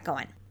that he's got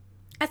going.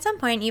 At some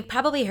point, you've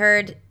probably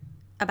heard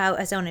about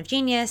a zone of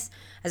genius,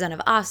 a zone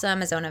of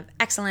awesome, a zone of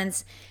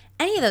excellence,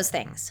 any of those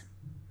things.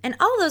 And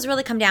all of those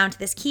really come down to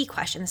this key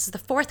question. This is the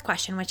fourth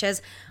question, which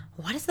is,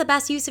 what is the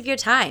best use of your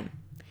time?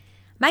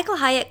 Michael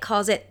Hyatt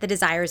calls it the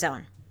desire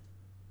zone.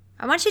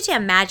 I want you to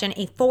imagine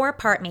a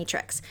 4-part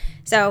matrix.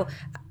 So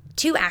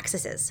 2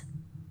 axes.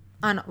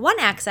 On one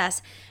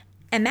axis,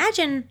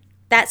 imagine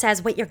that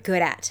says what you're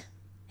good at.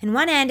 And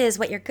one end is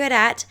what you're good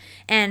at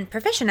and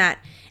proficient at,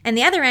 and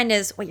the other end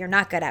is what you're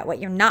not good at, what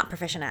you're not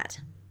proficient at.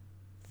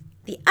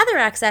 The other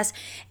axis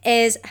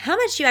is how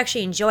much you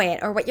actually enjoy it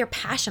or what your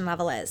passion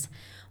level is.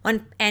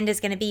 One end is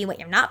going to be what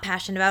you're not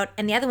passionate about,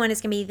 and the other one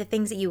is going to be the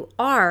things that you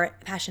are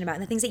passionate about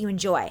and the things that you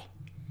enjoy.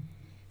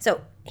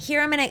 So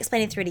here I'm going to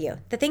explain it through to you.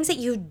 The things that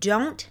you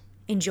don't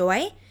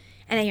enjoy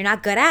and that you're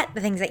not good at,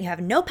 the things that you have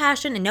no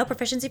passion and no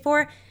proficiency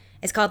for,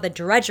 is called the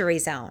drudgery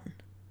zone.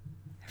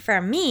 For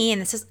me,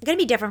 and this is going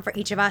to be different for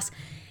each of us,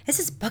 this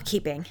is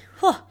bookkeeping.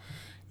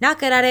 Not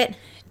good at it,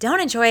 don't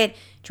enjoy it,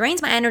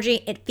 drains my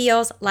energy, it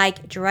feels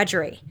like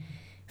drudgery.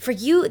 For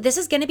you, this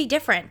is going to be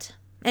different.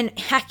 And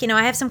heck,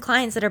 I have some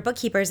clients that are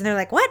bookkeepers and they're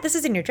like, what? This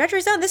is in your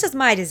drudgery zone? This is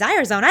my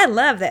desire zone. I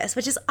love this,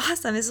 which is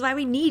awesome. This is why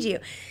we need you.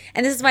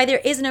 And this is why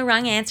there is no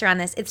wrong answer on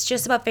this. It's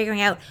just about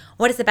figuring out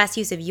what is the best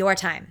use of your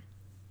time.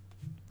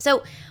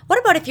 So what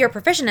about if you're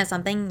proficient at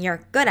something,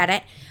 you're good at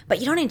it, but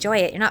you don't enjoy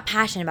it, you're not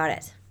passionate about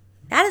it?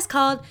 That is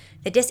called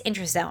the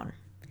disinterest zone.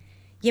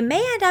 You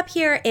may end up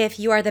here if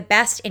you are the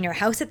best in your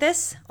house at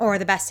this or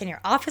the best in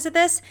your office at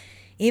this,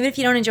 even if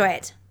you don't enjoy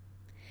it.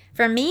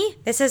 For me,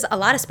 this is a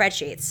lot of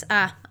spreadsheets.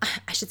 I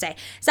should say,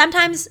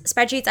 sometimes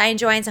spreadsheets I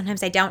enjoy and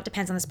sometimes I don't,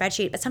 depends on the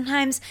spreadsheet, but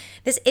sometimes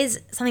this is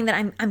something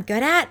that I'm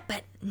good at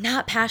but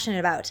not passionate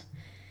about.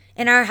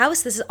 In our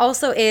house, this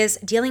also is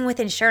dealing with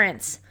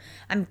insurance.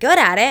 I'm good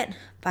at it,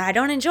 but I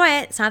don't enjoy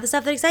it. It's not the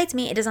stuff that excites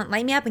me. It doesn't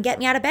light me up and get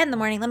me out of bed in the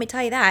morning, let me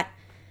tell you that.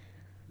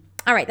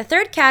 All right, the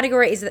third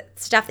category is the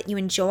stuff that you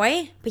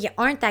enjoy, but you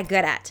aren't that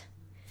good at.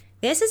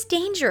 This is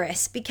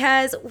dangerous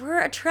because we're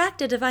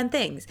attracted to fun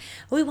things.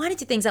 We want to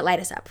do things that light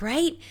us up,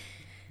 right?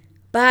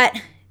 But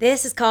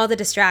this is called the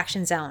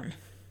distraction zone.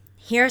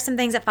 Here are some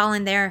things that fall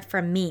in there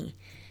for me.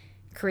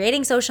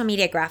 Creating social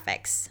media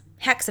graphics.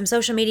 Heck, some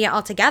social media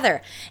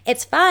altogether.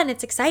 It's fun,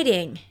 it's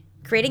exciting.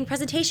 Creating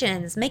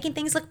presentations, making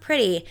things look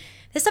pretty.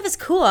 This stuff is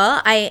cool.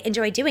 I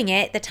enjoy doing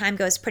it. The time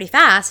goes pretty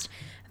fast.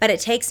 But it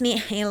takes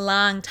me a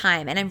long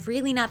time, and I'm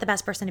really not the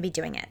best person to be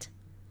doing it.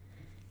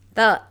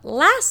 The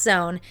last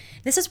zone,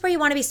 this is where you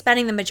want to be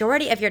spending the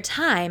majority of your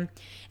time.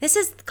 This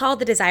is called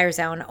the desire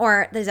zone,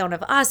 or the zone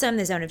of awesome,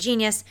 the zone of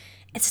genius.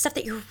 It's the stuff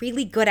that you're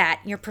really good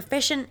at, you're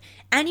proficient,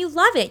 and you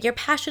love it. You're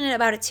passionate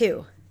about it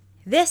too.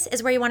 This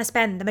is where you want to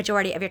spend the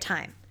majority of your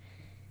time.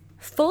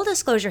 Full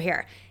disclosure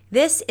here,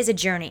 this is a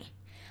journey.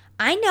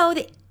 I know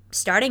that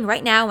starting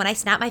right now, when I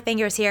snap my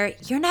fingers here,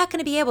 you're not going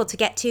to be able to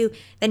get to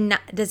the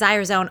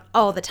desire zone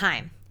all the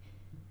time.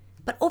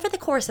 But over the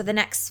course of the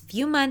next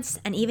few months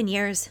and even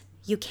years,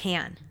 you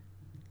can.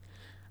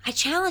 I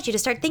challenge you to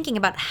start thinking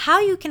about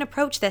how you can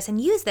approach this and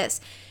use this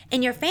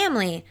in your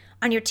family,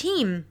 on your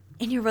team,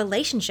 in your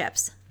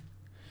relationships.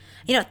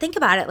 Think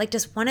about it. Like,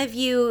 does one of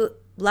you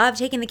love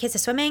taking the kids to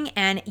swimming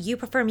and you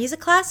prefer music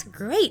class?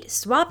 Great,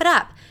 swap it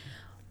up.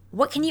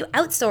 What can you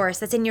outsource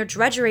that's in your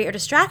drudgery or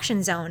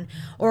distraction zone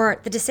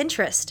or the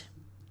disinterest?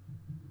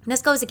 And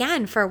this goes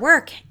again for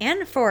work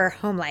and for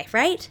home life,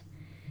 right?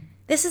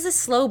 This is a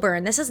slow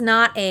burn. This is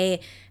not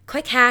a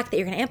quick hack that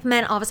you're going to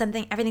implement. All of a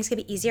sudden, everything's going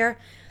to be easier.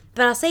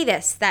 But I'll say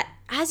this, that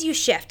as you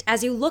shift,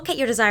 as you look at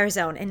your desire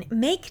zone and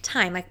make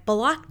time, like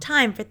block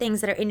time for things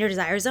that are in your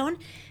desire zone,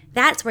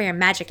 that's where your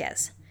magic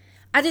is.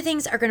 Other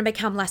things are going to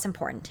become less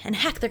important. And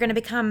heck, they're going to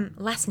become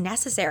less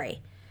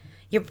necessary.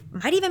 You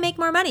might even make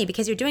more money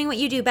because you're doing what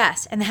you do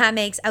best, and that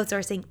makes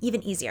outsourcing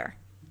even easier.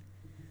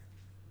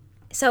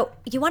 So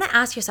you want to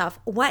ask yourself,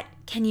 what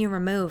can you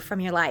remove from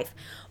your life?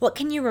 What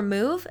can you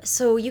remove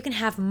so you can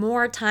have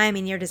more time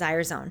in your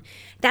desire zone?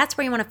 That's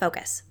where you want to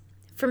focus.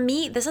 For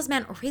me, this has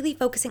meant really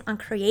focusing on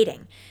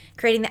creating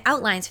the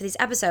outlines for these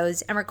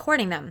episodes and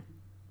recording them.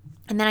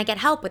 And then I get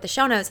help with the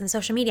show notes and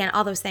social media and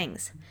all those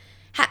things.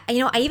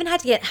 I even had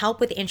to get help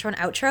with the intro and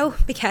outro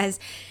because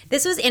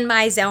this was in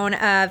my zone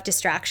of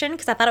distraction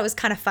because I thought it was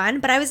kind of fun,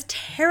 but I was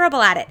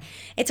terrible at it.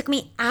 It took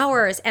me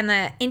hours and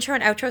the intro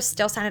and outro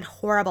still sounded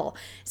horrible.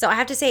 So I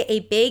have to say a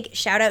big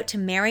shout out to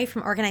Mary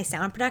from Organized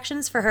Sound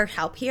Productions for her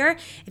help here.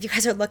 If you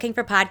guys are looking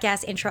for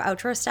podcast intro,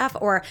 outro stuff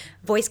or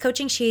voice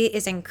coaching, she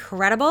is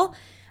incredible.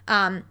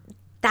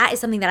 That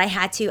is something that I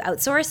had to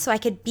outsource so I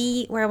could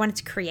be where I wanted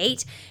to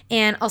create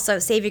and also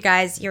save you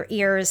guys your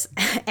ears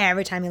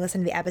every time you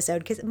listen to the episode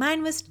because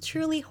mine was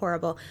truly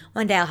horrible.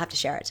 One day I'll have to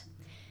share it.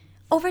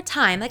 Over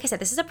time, like I said,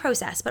 this is a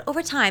process, but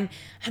over time,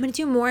 I'm going to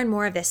do more and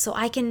more of this so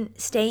I can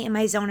stay in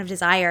my zone of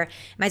desire,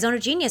 my zone of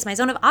genius, my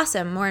zone of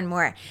awesome more and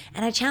more.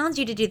 And I challenge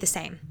you to do the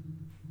same.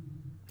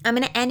 I'm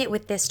going to end it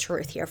with this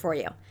truth here for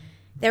you.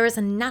 There is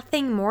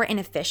nothing more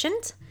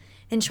inefficient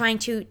than trying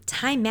to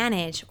time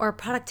manage or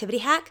productivity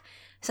hack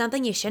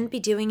something you shouldn't be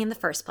doing in the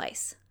first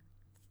place.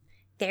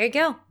 There you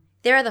go.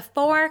 There are the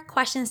 4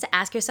 questions to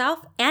ask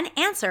yourself and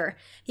answer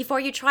before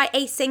you try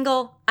a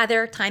single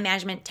other time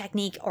management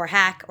technique or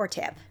hack or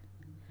tip.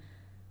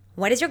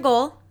 What is your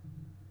goal?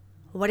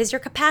 What is your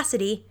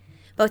capacity,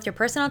 both your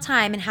personal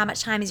time and how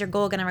much time is your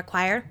goal going to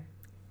require?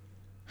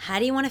 How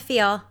do you want to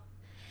feel?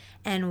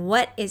 And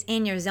what is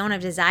in your zone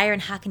of desire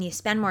and how can you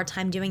spend more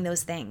time doing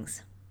those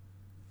things?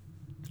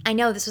 I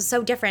know this was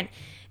so different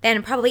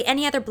than probably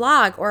any other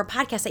blog or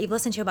podcast that you've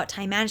listened to about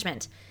time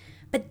management.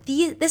 But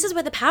this is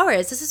where the power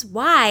is. This is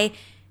why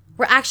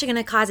we're actually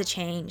going to cause a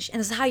change. And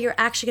this is how you're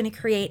actually going to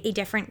create a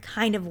different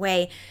kind of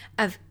way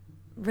of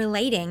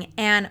relating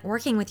and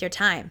working with your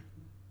time.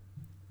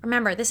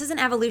 Remember, this is an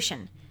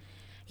evolution.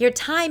 Your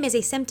time is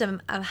a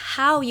symptom of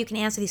how you can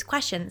answer these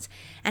questions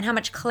and how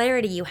much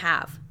clarity you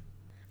have.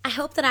 I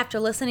hope that after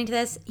listening to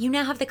this, you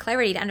now have the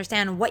clarity to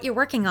understand what you're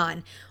working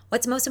on,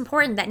 what's most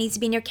important that needs to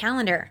be in your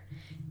calendar.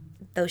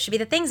 Those should be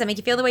the things that make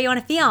you feel the way you want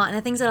to feel and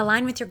the things that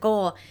align with your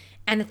goal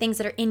and the things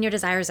that are in your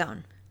desire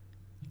zone.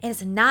 It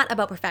is not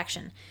about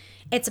perfection.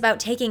 It's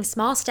about taking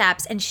small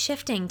steps and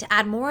shifting to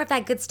add more of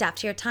that good stuff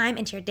to your time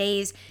and to your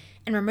days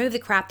and remove the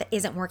crap that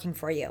isn't working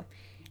for you.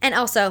 And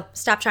also,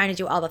 stop trying to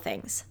do all the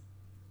things.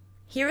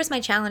 Here is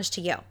my challenge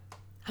to you.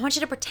 I want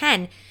you to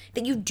pretend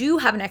that you do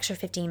have an extra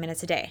 15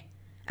 minutes a day.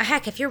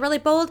 Heck, if you're really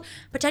bold,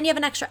 pretend you have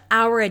an extra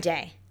hour a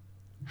day.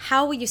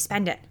 How will you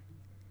spend it?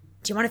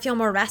 Do you want to feel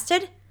more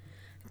rested?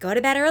 Go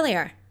to bed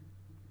earlier.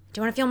 Do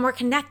you want to feel more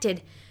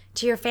connected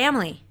to your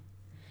family?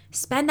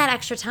 Spend that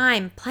extra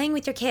time playing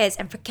with your kids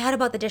and forget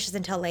about the dishes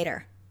until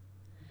later.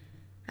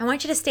 I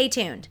want you to stay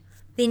tuned.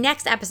 The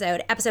next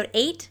episode, episode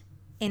 8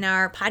 in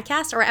our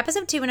podcast, or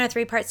episode 2 in our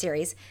 3-part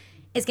series,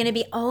 is going to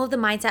be all of the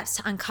mindsets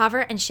to uncover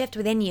and shift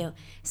within you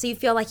so you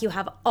feel like you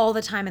have all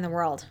the time in the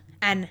world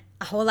and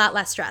a whole lot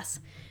less stress.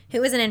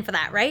 Who isn't in for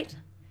that, right?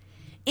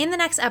 In the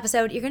next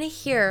episode, you're going to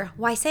hear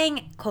why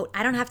saying, quote,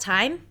 I don't have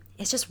time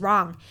is just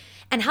wrong,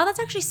 and how that's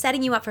actually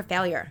setting you up for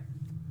failure.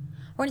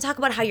 We're going to talk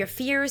about how your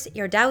fears,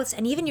 your doubts,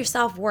 and even your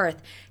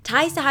self-worth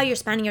ties to how you're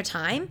spending your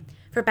time,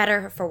 for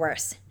better or for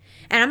worse.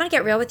 And I'm going to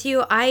get real with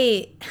you.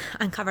 I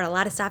uncovered a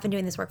lot of stuff in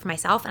doing this work for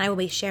myself, and I will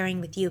be sharing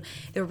with you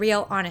the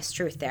real, honest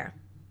truth there.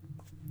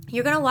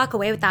 You're going to walk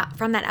away with that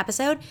from that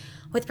episode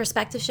with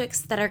perspective shifts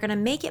that are going to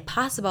make it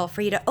possible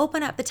for you to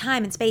open up the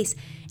time and space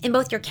in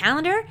both your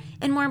calendar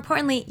and, more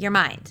importantly, your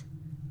mind.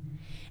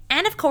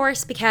 And of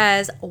course,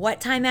 because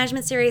what time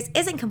management series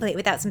isn't complete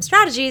without some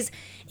strategies,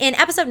 in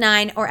episode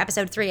 9 or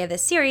episode 3 of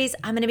this series,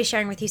 I'm going to be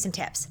sharing with you some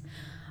tips.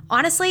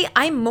 Honestly,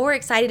 I'm more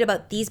excited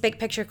about these big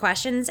picture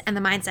questions and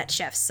the mindset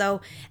shifts.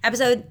 So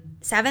episode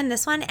 7,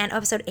 this one, and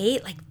episode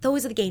 8, like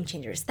those are the game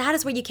changers. That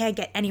is where you can't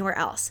get anywhere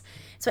else.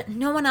 It's what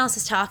no one else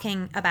is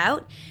talking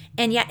about.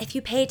 And yet, if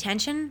you pay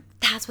attention,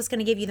 that's what's going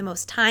to give you the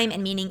most time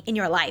and meaning in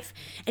your life.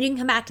 And you can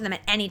come back to them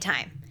at any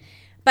time.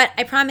 But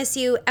I promise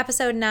you,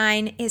 episode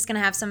 9 is going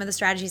to have some of the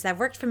strategies that have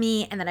worked for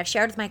me and that I've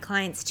shared with my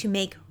clients to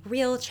make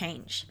real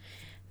change.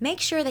 Make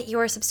sure that you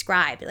are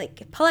subscribed.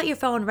 Like, pull out your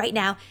phone right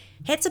now,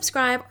 hit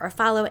subscribe or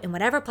follow in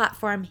whatever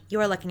platform you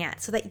are looking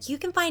at so that you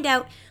can find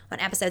out when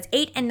episodes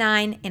 8 and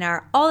 9 in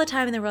our All the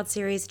Time in the World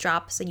series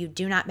drop so you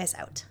do not miss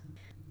out.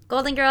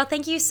 Golden Girl,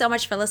 thank you so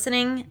much for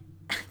listening.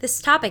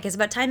 This topic is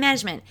about time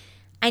management.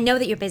 I know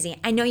that you're busy.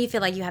 I know you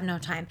feel like you have no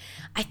time.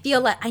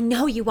 I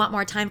know you want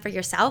more time for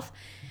yourself.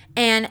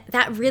 And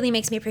that really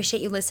makes me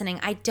appreciate you listening.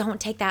 I don't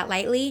take that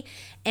lightly.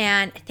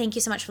 And thank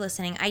you so much for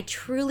listening. I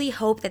truly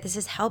hope that this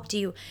has helped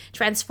you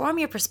transform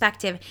your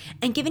perspective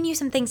and given you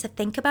some things to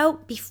think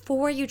about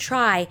before you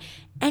try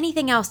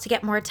anything else to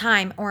get more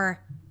time or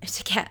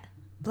to get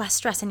less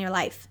stress in your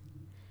life.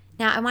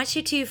 Now, I want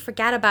you to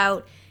forget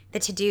about the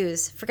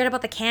to-dos, forget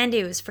about the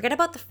can-dos, forget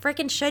about the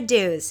freaking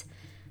should-dos.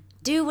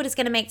 Do what is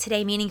going to make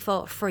today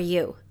meaningful for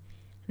you.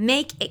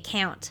 Make it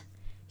count.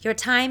 Your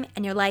time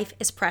and your life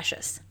is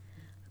precious.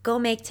 Go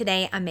make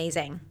today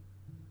amazing.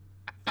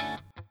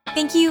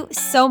 Thank you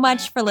so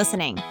much for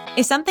listening.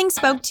 If something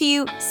spoke to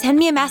you, send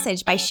me a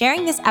message by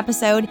sharing this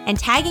episode and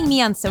tagging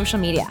me on social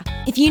media.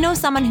 If you know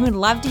someone who would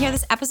love to hear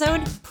this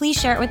episode,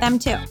 please share it with them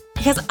too.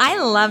 Because I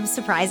love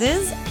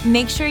surprises,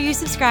 make sure you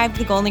subscribe to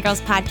the Golden Girls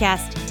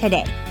podcast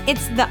today.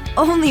 It's the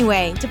only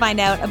way to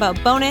find out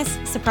about bonus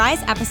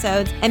surprise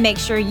episodes and make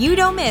sure you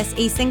don't miss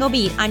a single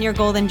beat on your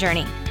golden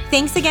journey.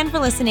 Thanks again for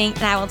listening,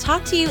 and I will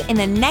talk to you in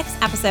the next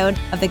episode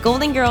of the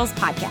Golden Girls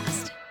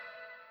podcast.